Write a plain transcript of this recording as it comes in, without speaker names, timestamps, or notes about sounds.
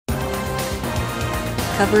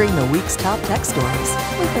covering the week's top tech stories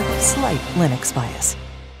with a slight Linux bias.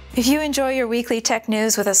 If you enjoy your weekly tech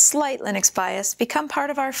news with a slight Linux bias, become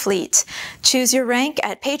part of our fleet. Choose your rank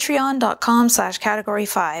at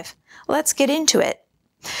patreon.com/category5. Let's get into it.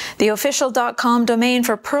 The official .com domain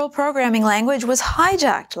for Perl programming language was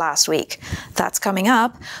hijacked last week. That's coming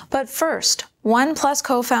up. But first, OnePlus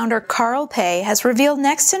co-founder Carl Pei has revealed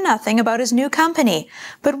next to nothing about his new company,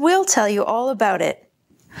 but we'll tell you all about it.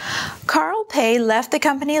 Carl Pei left the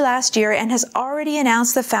company last year and has already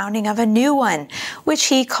announced the founding of a new one, which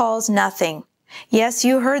he calls Nothing. Yes,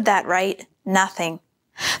 you heard that right, Nothing.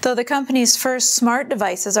 Though the company's first smart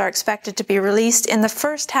devices are expected to be released in the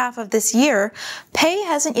first half of this year, Pei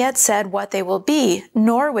hasn't yet said what they will be,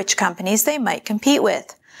 nor which companies they might compete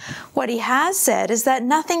with. What he has said is that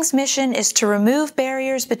Nothing's mission is to remove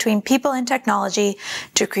barriers between people and technology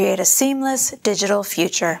to create a seamless digital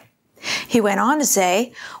future. He went on to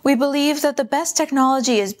say, "We believe that the best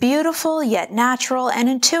technology is beautiful yet natural and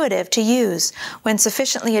intuitive to use. When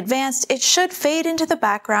sufficiently advanced, it should fade into the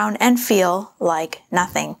background and feel like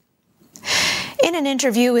nothing." In an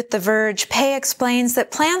interview with The Verge, Pei explains that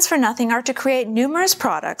plans for Nothing are to create numerous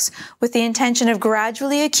products with the intention of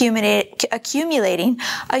gradually accumulating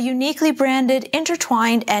a uniquely branded,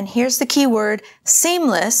 intertwined, and here's the key word,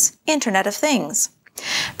 seamless Internet of Things.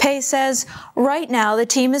 Pei says, "Right now the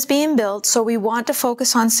team is being built, so we want to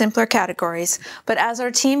focus on simpler categories. But as our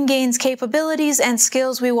team gains capabilities and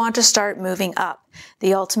skills, we want to start moving up.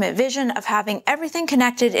 The ultimate vision of having everything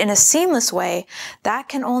connected in a seamless way, that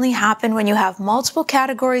can only happen when you have multiple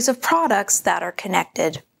categories of products that are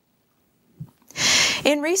connected."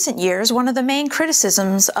 In recent years, one of the main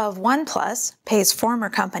criticisms of OnePlus, Pei's former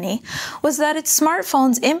company, was that its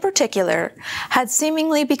smartphones in particular had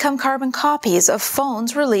seemingly become carbon copies of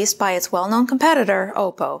phones released by its well-known competitor,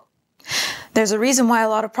 Oppo. "There's a reason why a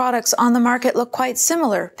lot of products on the market look quite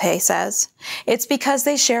similar," Pei says. "It's because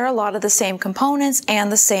they share a lot of the same components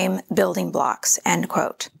and the same building blocks," end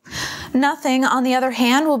quote. Nothing, on the other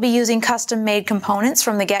hand, will be using custom-made components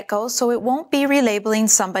from the get-go, so it won't be relabeling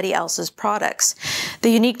somebody else's products.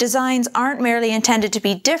 The unique designs aren't merely intended to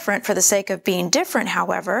be different for the sake of being different,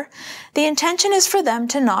 however. The intention is for them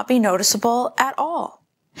to not be noticeable at all.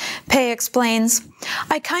 Pei explains,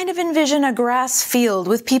 "I kind of envision a grass field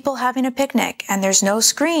with people having a picnic, and there's no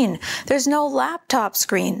screen, there's no laptop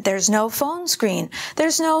screen, there's no phone screen,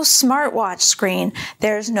 there's no smartwatch screen,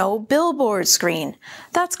 there's no billboard screen.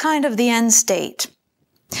 That's kind of the end state."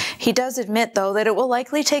 He does admit, though, that it will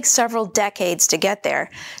likely take several decades to get there,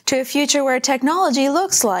 to a future where technology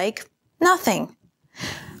looks like nothing.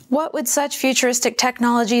 What would such futuristic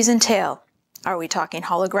technologies entail? Are we talking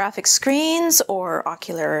holographic screens or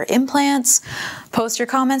ocular implants? Post your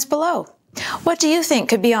comments below. What do you think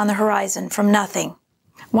could be on the horizon from Nothing?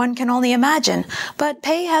 One can only imagine, but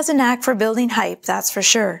Pei has a knack for building hype, that's for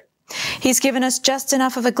sure. He's given us just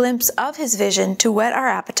enough of a glimpse of his vision to whet our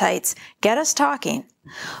appetites, get us talking.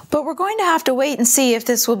 But we're going to have to wait and see if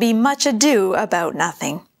this will be much ado about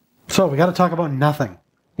Nothing. So we got to talk about Nothing.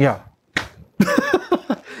 Yeah.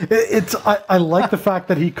 I like the fact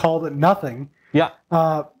that he called it Nothing. Yeah.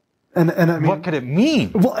 And I mean, what could it mean?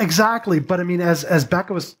 Well, exactly. But I mean, as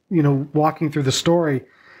Becca was, walking through the story,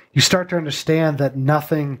 you start to understand that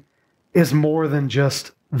Nothing is more than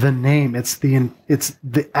just the name. It's the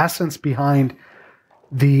essence behind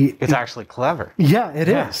the. It's actually clever. Yeah, it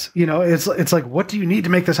is. It's like, what do you need to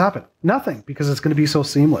make this happen? Nothing, because it's going to be so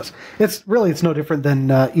seamless. It's no different than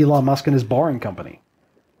Elon Musk and his Boring Company.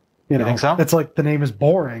 You think so? It's like the name is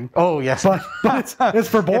Boring. Oh, yes. But it's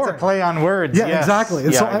for boring. It's a play on words. Yeah, yes. exactly.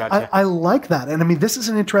 And yeah, so I I like that. And I mean, this is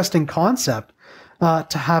an interesting concept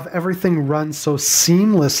to have everything run so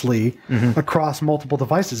seamlessly across multiple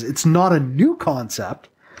devices. It's not a new concept.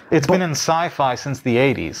 It's been in sci-fi since the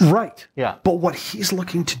 80s. Right. Yeah. But what he's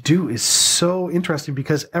looking to do is so interesting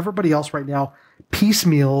because everybody else right now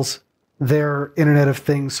piecemeals their Internet of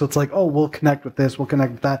Things. So it's like, oh, we'll connect with this, we'll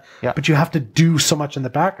connect with that. Yeah. But you have to do so much in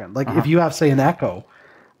the background. Like if you have, say, an Echo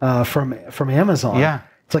from Amazon,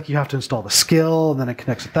 it's like you have to install the skill and then it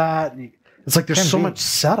connects with that. And it's like there's so much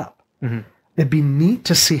setup. It'd be neat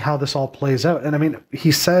to see how this all plays out. And I mean,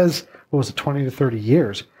 he says, what was it, 20 to 30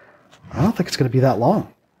 years? I don't think it's going to be that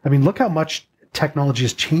long. I mean, look how much technology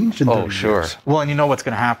has changed in 30 years. Well, and you know what's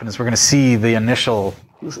going to happen is we're going to see the initial,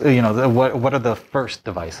 what are the first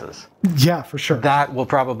devices? Yeah, for sure. That we'll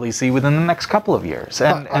probably see within the next couple of years.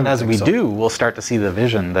 And as we do, we'll start to see the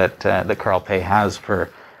vision that Carl Pei has for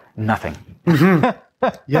Nothing.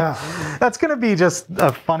 Yeah. That's going to be just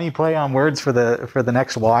a funny play on words for the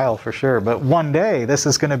next while, for sure. But one day, this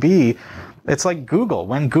is going to be, it's like Google.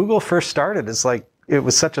 When Google first started, it's like, it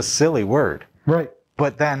was such a silly word. Right.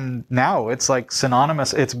 But then now it's like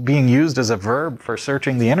synonymous. It's being used as a verb for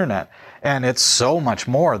searching the internet. And it's so much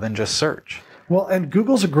more than just search. Well, and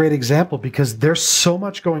Google's a great example because there's so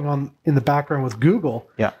much going on in the background with Google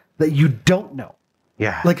that you don't know.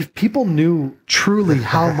 Yeah. Like if people knew truly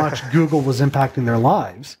how much Google was impacting their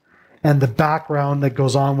lives and the background that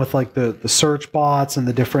goes on with like the search bots and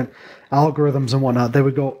the different algorithms and whatnot, they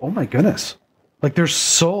would go, oh my goodness, like there's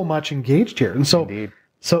so much engaged here. And so,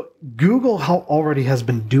 so Google already has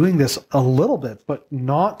been doing this a little bit, but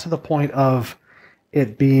not to the point of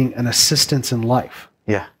it being an assistance in life.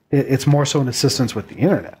 Yeah. It's more so an assistance with the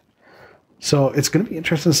internet. So it's going to be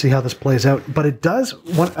interesting to see how this plays out. But it does,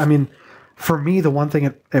 for me, the one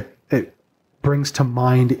thing it brings to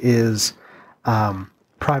mind is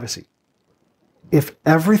privacy. If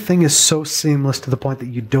everything is so seamless to the point that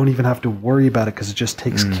you don't even have to worry about it because it just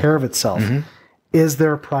takes care of itself, is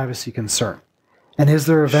there a privacy concern? And is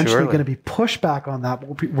there eventually going to be pushback on that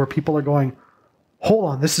where people are going, hold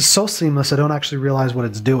on, this is so seamless, I don't actually realize what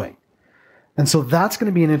it's doing. And so that's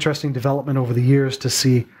going to be an interesting development over the years to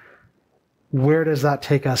see where does that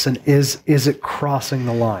take us, and is it crossing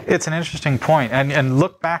the line? It's an interesting point. And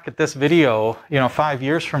look back at this video, 5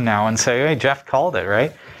 years from now and say, hey, Jeff called it,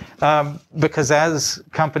 right? Because as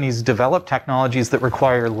companies develop technologies that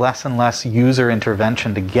require less and less user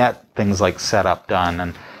intervention to get things like setup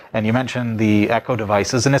done, and you mentioned the Echo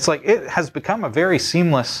devices, and it's like it has become a very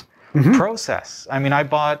seamless process. I mean, I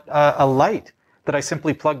bought a light that I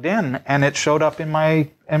simply plugged in, and it showed up in my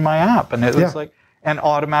app, and it was like, and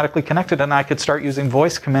automatically connected, and I could start using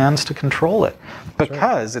voice commands to control it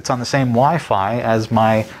because it's on the same Wi-Fi as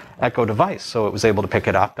my Echo device, so it was able to pick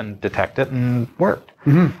it up and detect it and worked.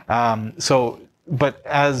 But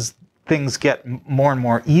as things get more and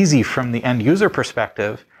more easy from the end user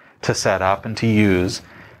perspective to set up and to use,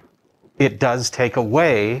 it does take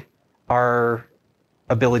away our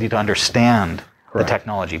ability to understand the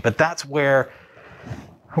technology. But that's where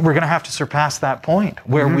we're going to have to surpass that point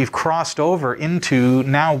where we've crossed over into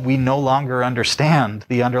now we no longer understand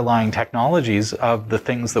the underlying technologies of the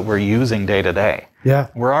things that we're using day to day. Yeah.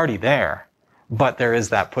 We're already there, but there is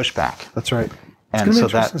that pushback. That's right. And so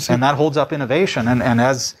that holds up innovation. And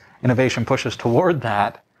as innovation pushes toward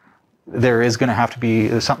that, there is going to have to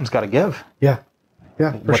be, something's got to give. Yeah.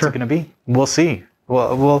 Yeah, for What's sure. it going to be? We'll see.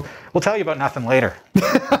 We'll tell you about nothing later.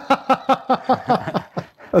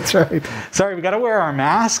 That's right. Sorry, we got to wear our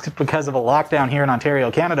masks because of a lockdown here in Ontario,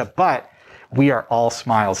 Canada, but we are all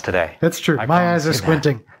smiles today. That's true. My eyes are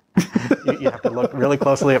squinting. You have to look really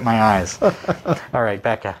closely at my eyes. All right,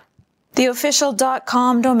 Becca. The official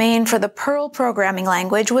 .com domain for the Perl programming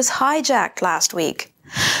language was hijacked last week.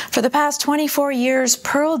 For the past 24 years,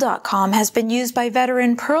 perl.com has been used by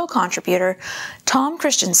veteran Perl contributor Tom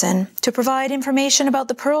Christensen to provide information about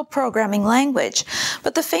the Perl programming language,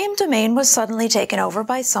 but the famed domain was suddenly taken over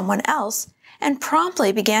by someone else and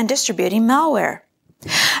promptly began distributing malware.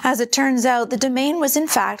 As it turns out, the domain was in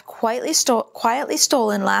fact quietly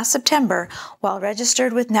stolen last September while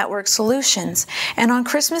registered with Network Solutions, and on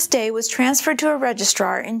Christmas Day was transferred to a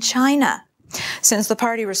registrar in China. Since the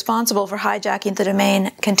party responsible for hijacking the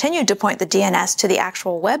domain continued to point the DNS to the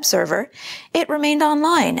actual web server, it remained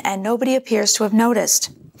online and nobody appears to have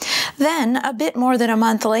noticed. Then, a bit more than a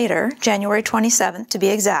month later, January 27th to be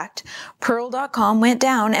exact, perl.com went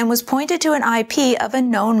down and was pointed to an IP of a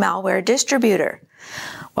known malware distributor.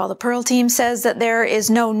 While the Perl team says that there is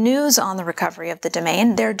no news on the recovery of the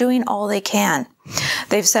domain, they're doing all they can.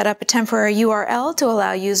 They've set up a temporary URL to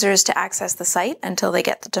allow users to access the site until they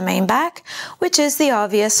get the domain back, which is the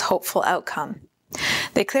obvious, hopeful outcome.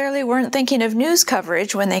 They clearly weren't thinking of news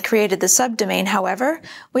coverage when they created the subdomain, however,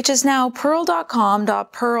 which is now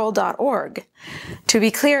perl.com.perl.org. To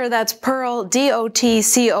be clear, that's perl,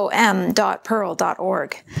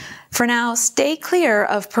 .perl.org. For now, stay clear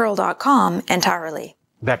of perl.com entirely.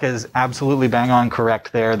 Becca is absolutely bang on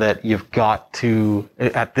correct there that you've got to,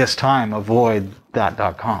 at this time, avoid that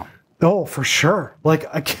 .com. Oh, for sure. Like,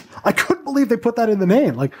 I couldn't believe they put that in the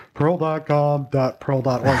name. Like, perl.com.perl.org.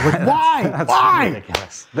 Like, why? That's why?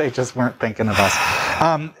 ridiculous. They just weren't thinking of us.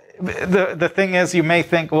 The thing is, you may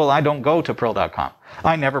think, well, I don't go to perl.com.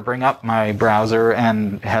 I never bring up my browser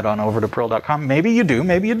and head on over to perl.com. Maybe you do,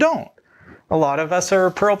 maybe you don't. A lot of us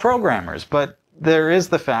are Perl programmers, but there is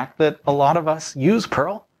the fact that a lot of us use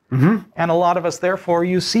Perl, and a lot of us, therefore,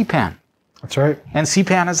 use CPAN. That's right. And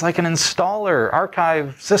CPAN is like an installer,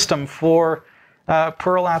 archive system for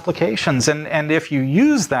Perl applications. And if you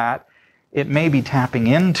use that, it may be tapping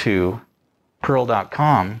into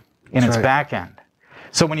perl.com in its back end.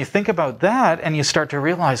 So when you think about that and you start to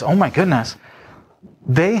realize, oh my goodness,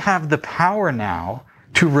 they have the power now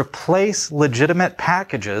to replace legitimate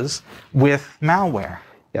packages with malware.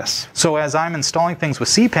 Yes. So as I'm installing things with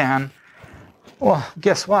CPAN, well,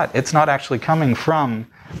 guess what? It's not actually coming from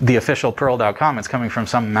the official perl.com. It's coming from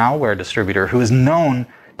some malware distributor who is known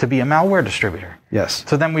to be a malware distributor. Yes.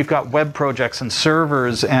 So then we've got web projects and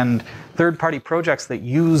servers and third-party projects that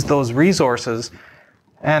use those resources,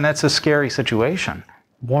 and it's a scary situation.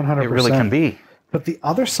 100%. It really can be. But the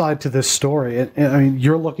other side to this story, and I mean,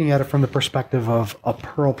 you're looking at it from the perspective of a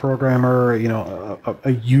Perl programmer, you know,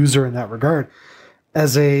 a user in that regard.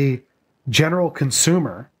 As a general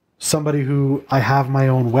consumer, somebody who I have my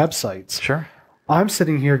own websites, sure, I'm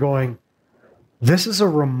sitting here going, this is a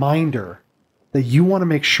reminder that you want to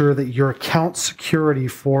make sure that your account security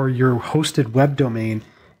for your hosted web domain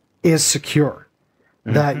is secure,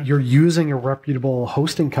 that you're using a reputable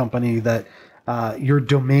hosting company, that your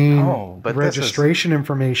domain registration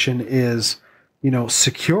information is, you know,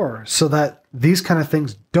 secure, so that these kind of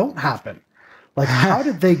things don't happen. Like, how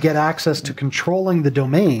did they get access to controlling the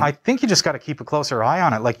domain? I think you just got to keep a closer eye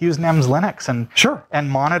on it. Like, use NEMS Linux and sure, and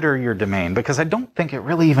monitor your domain, because I don't think it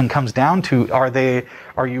really even comes down to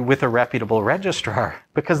are you with a reputable registrar?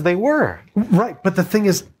 Because they were. Right, but the thing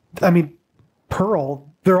is, I mean, Perl,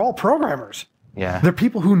 they're all programmers. Yeah. They're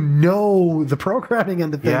people who know the programming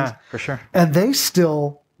end of things. Yeah, for sure. And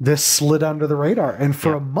this slid under the radar. And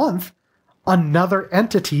for a month, another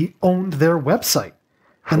entity owned their website.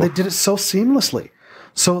 And they did it so seamlessly.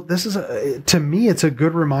 So this is, to me, it's a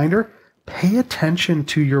good reminder. Pay attention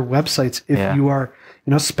to your websites if you are,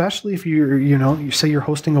 you know, especially if you're, you know, you say you're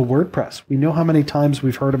hosting a WordPress. We know how many times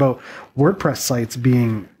we've heard about WordPress sites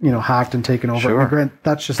being, you know, hacked and taken over. Sure. And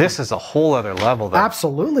that's just this is a whole other level. Though.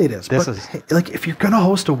 Absolutely, it is. But like, if you're going to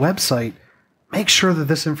host a website, make sure that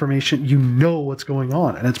this information, you know what's going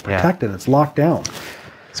on, and it's protected. It's locked down.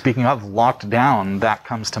 Speaking of locked down, that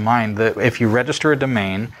comes to mind that if you register a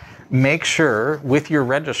domain, make sure with your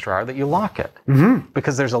registrar that you lock it.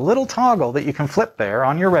 Because there's a little toggle that you can flip there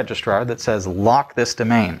on your registrar that says lock this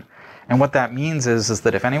domain. And what that means is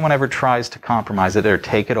that if anyone ever tries to compromise it or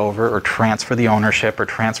take it over or transfer the ownership or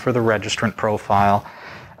transfer the registrant profile,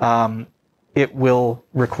 it will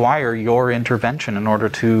require your intervention in order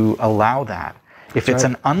to allow that. If it's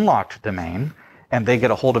an unlocked domain, and they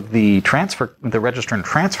get a hold of the registrant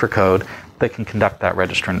transfer code, they can conduct that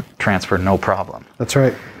registrant transfer no problem. That's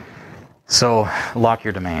right. So lock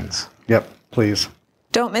your domains. Yep, please.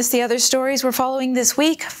 Don't miss the other stories we're following this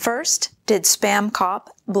week. First, did Spam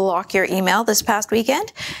Cop block your email this past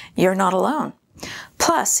weekend? You're not alone.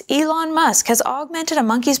 Plus, Elon Musk has augmented a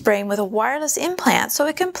monkey's brain with a wireless implant so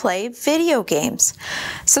it can play video games.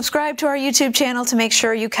 Subscribe to our YouTube channel to make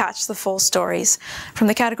sure you catch the full stories. From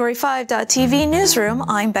the Category 5.tv newsroom,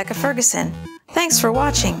 I'm Becca Ferguson. Thanks for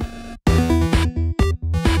watching.